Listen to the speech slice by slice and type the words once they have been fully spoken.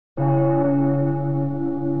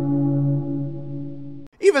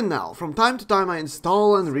Even now, from time to time I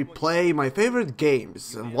install and replay my favorite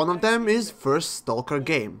games, and one of them is first Stalker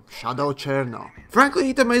game, Shadow of Chernobyl.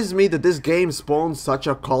 Frankly, it amazes me that this game spawned such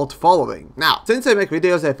a cult following. Now, since I make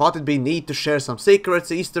videos, I thought it'd be neat to share some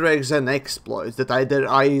secrets, Easter eggs and exploits that either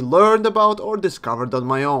I learned about or discovered on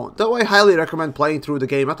my own. Though I highly recommend playing through the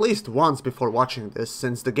game at least once before watching this,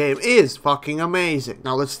 since the game is fucking amazing.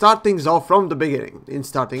 Now let's start things off from the beginning. In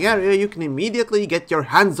starting area, you can immediately get your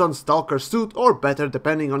hands on Stalker suit, or better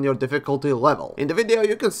depending on your difficulty level. In the video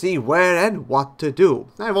you can see where and what to do.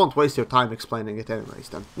 I won't waste your time explaining it anyways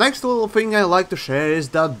then. Next little thing I like to share is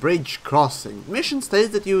that bridge crossing. Mission states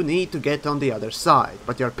that you need to get on the other side,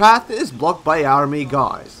 but your path is blocked by army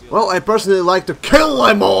guys. Well, I personally like to kill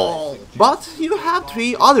them all! But you have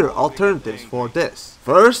 3 other alternatives for this.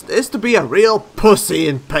 First is to be a real pussy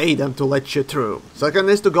and pay them to let you through. Second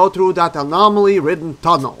is to go through that anomaly-ridden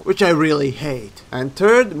tunnel, which I really hate. And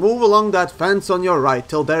third, move along that fence on your right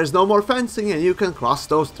till there's no more fencing and you can cross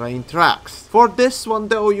those train tracks. For this one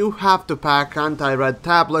though, you have to pack anti-red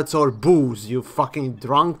tablets or booze, you fucking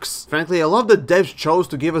drunks. Frankly, I love that devs chose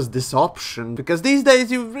to give us this option, because these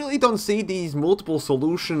days you really don't see these multiple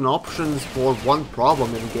solution options for one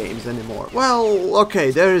problem in games anymore. Well, okay,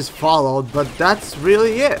 there is Fallout, but that's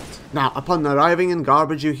really it. Now, upon arriving in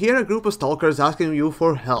Grabage, you hear a group of stalkers asking you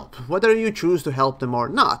for help, whether you choose to help them or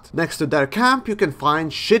not. Next to their camp, you can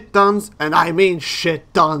find shit tons, and I mean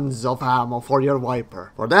shit tons of ammo for your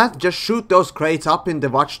Viper. For that, just shoot those crates up in the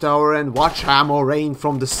watchtower and watch ammo rain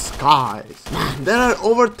from the skies. Man, there are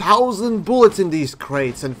over 1,000 bullets in these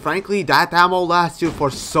crates, and frankly, that ammo lasts you for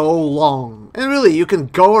so long. And really, you can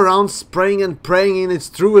go around spraying and praying in its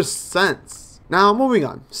truest sense. Now, moving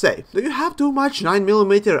on. Say, do you have too much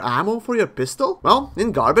 9mm ammo for your pistol? Well,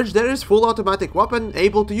 in Grabage there is full automatic weapon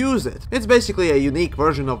able to use it. It's basically a unique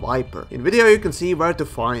version of Viper. In video you can see where to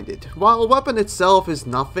find it. While weapon itself is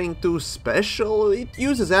nothing too special, it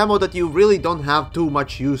uses ammo that you really don't have too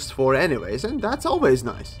much use for anyways, and that's always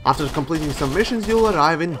nice. After completing some missions you'll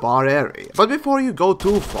arrive in bar area. But before you go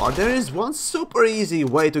too far, there is one super easy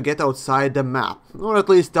way to get outside the map, or at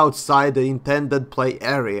least outside the intended play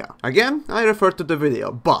area. Again, I refer to the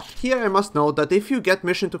video, but here I must note that if you get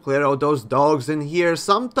mission to clear out those dogs in here,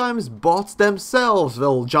 sometimes bots themselves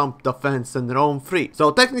will jump the fence and roam free.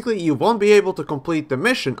 So technically you won't be able to complete the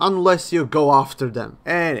mission unless you go after them.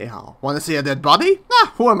 Anyhow, wanna see a dead body?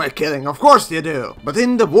 Nah, who am I kidding? Of course you do. But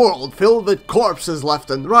in the world filled with corpses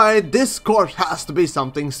left and right, this corpse has to be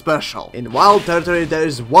something special. In Wild Territory there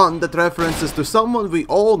is one that references to someone we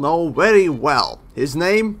all know very well. His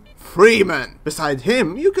name? Freeman. Beside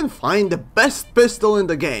him, you can find the best pistol in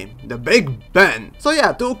the game, the Big Ben. So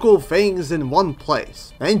yeah, 2 cool things in one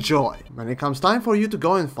place. Enjoy. When it comes time for you to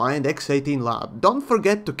go and find X-18 lab, don't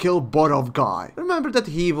forget to kill Borov guy. Remember that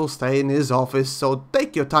he will stay in his office, so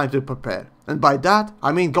take your time to prepare. And by that,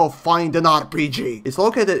 I mean go find an RPG. It's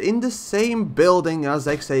located in the same building as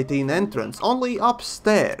X-18 entrance, only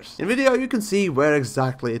upstairs. In video you can see where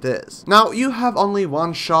exactly it is. Now, you have only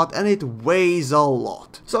one shot and it weighs a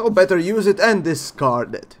lot, so better use it and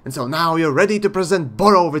discard it. And so now you're ready to present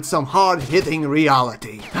Borov with some hard-hitting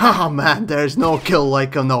reality. Ah man, there's no kill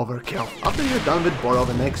like an overkill. After you're done with Borov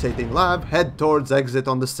and X-18 lab, head towards exit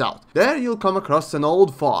on the south. There you'll come across an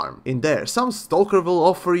old farm. In there, some stalker will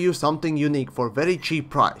offer you something unique for very cheap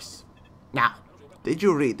price. Now, did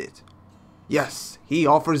you read it? Yes, he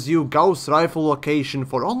offers you Gauss rifle location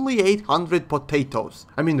for only 800 potatoes.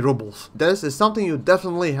 I mean rubles. This is something you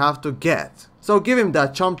definitely have to get. So give him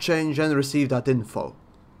that chump change and receive that info.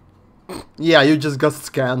 Yeah, you just got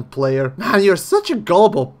scanned, player. Man, you're such a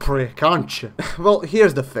gullible prick, aren't you? Well,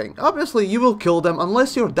 here's the thing. Obviously, you will kill them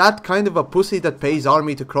unless you're that kind of a pussy that pays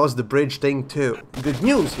army to cross the bridge thing too. Good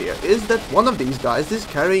news here is that one of these guys is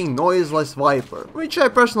carrying Noiseless Viper, which I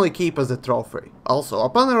personally keep as a trophy. Also,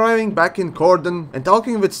 upon arriving back in Cordon and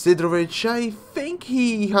talking with Sidrovich, I think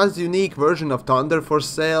he has a unique version of Thunder for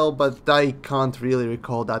sale, but I can't really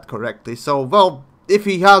recall that correctly, so well, if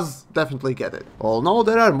he has, definitely get it. Although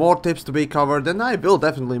there are more tips to be covered, and I will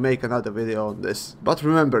definitely make another video on this. But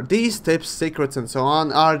remember, these tips, secrets and so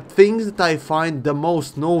on are things that I find the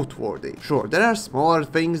most noteworthy. Sure, there are smaller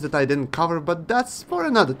things that I didn't cover, but that's for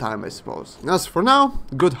another time I suppose. As for now,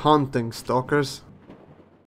 good hunting, stalkers.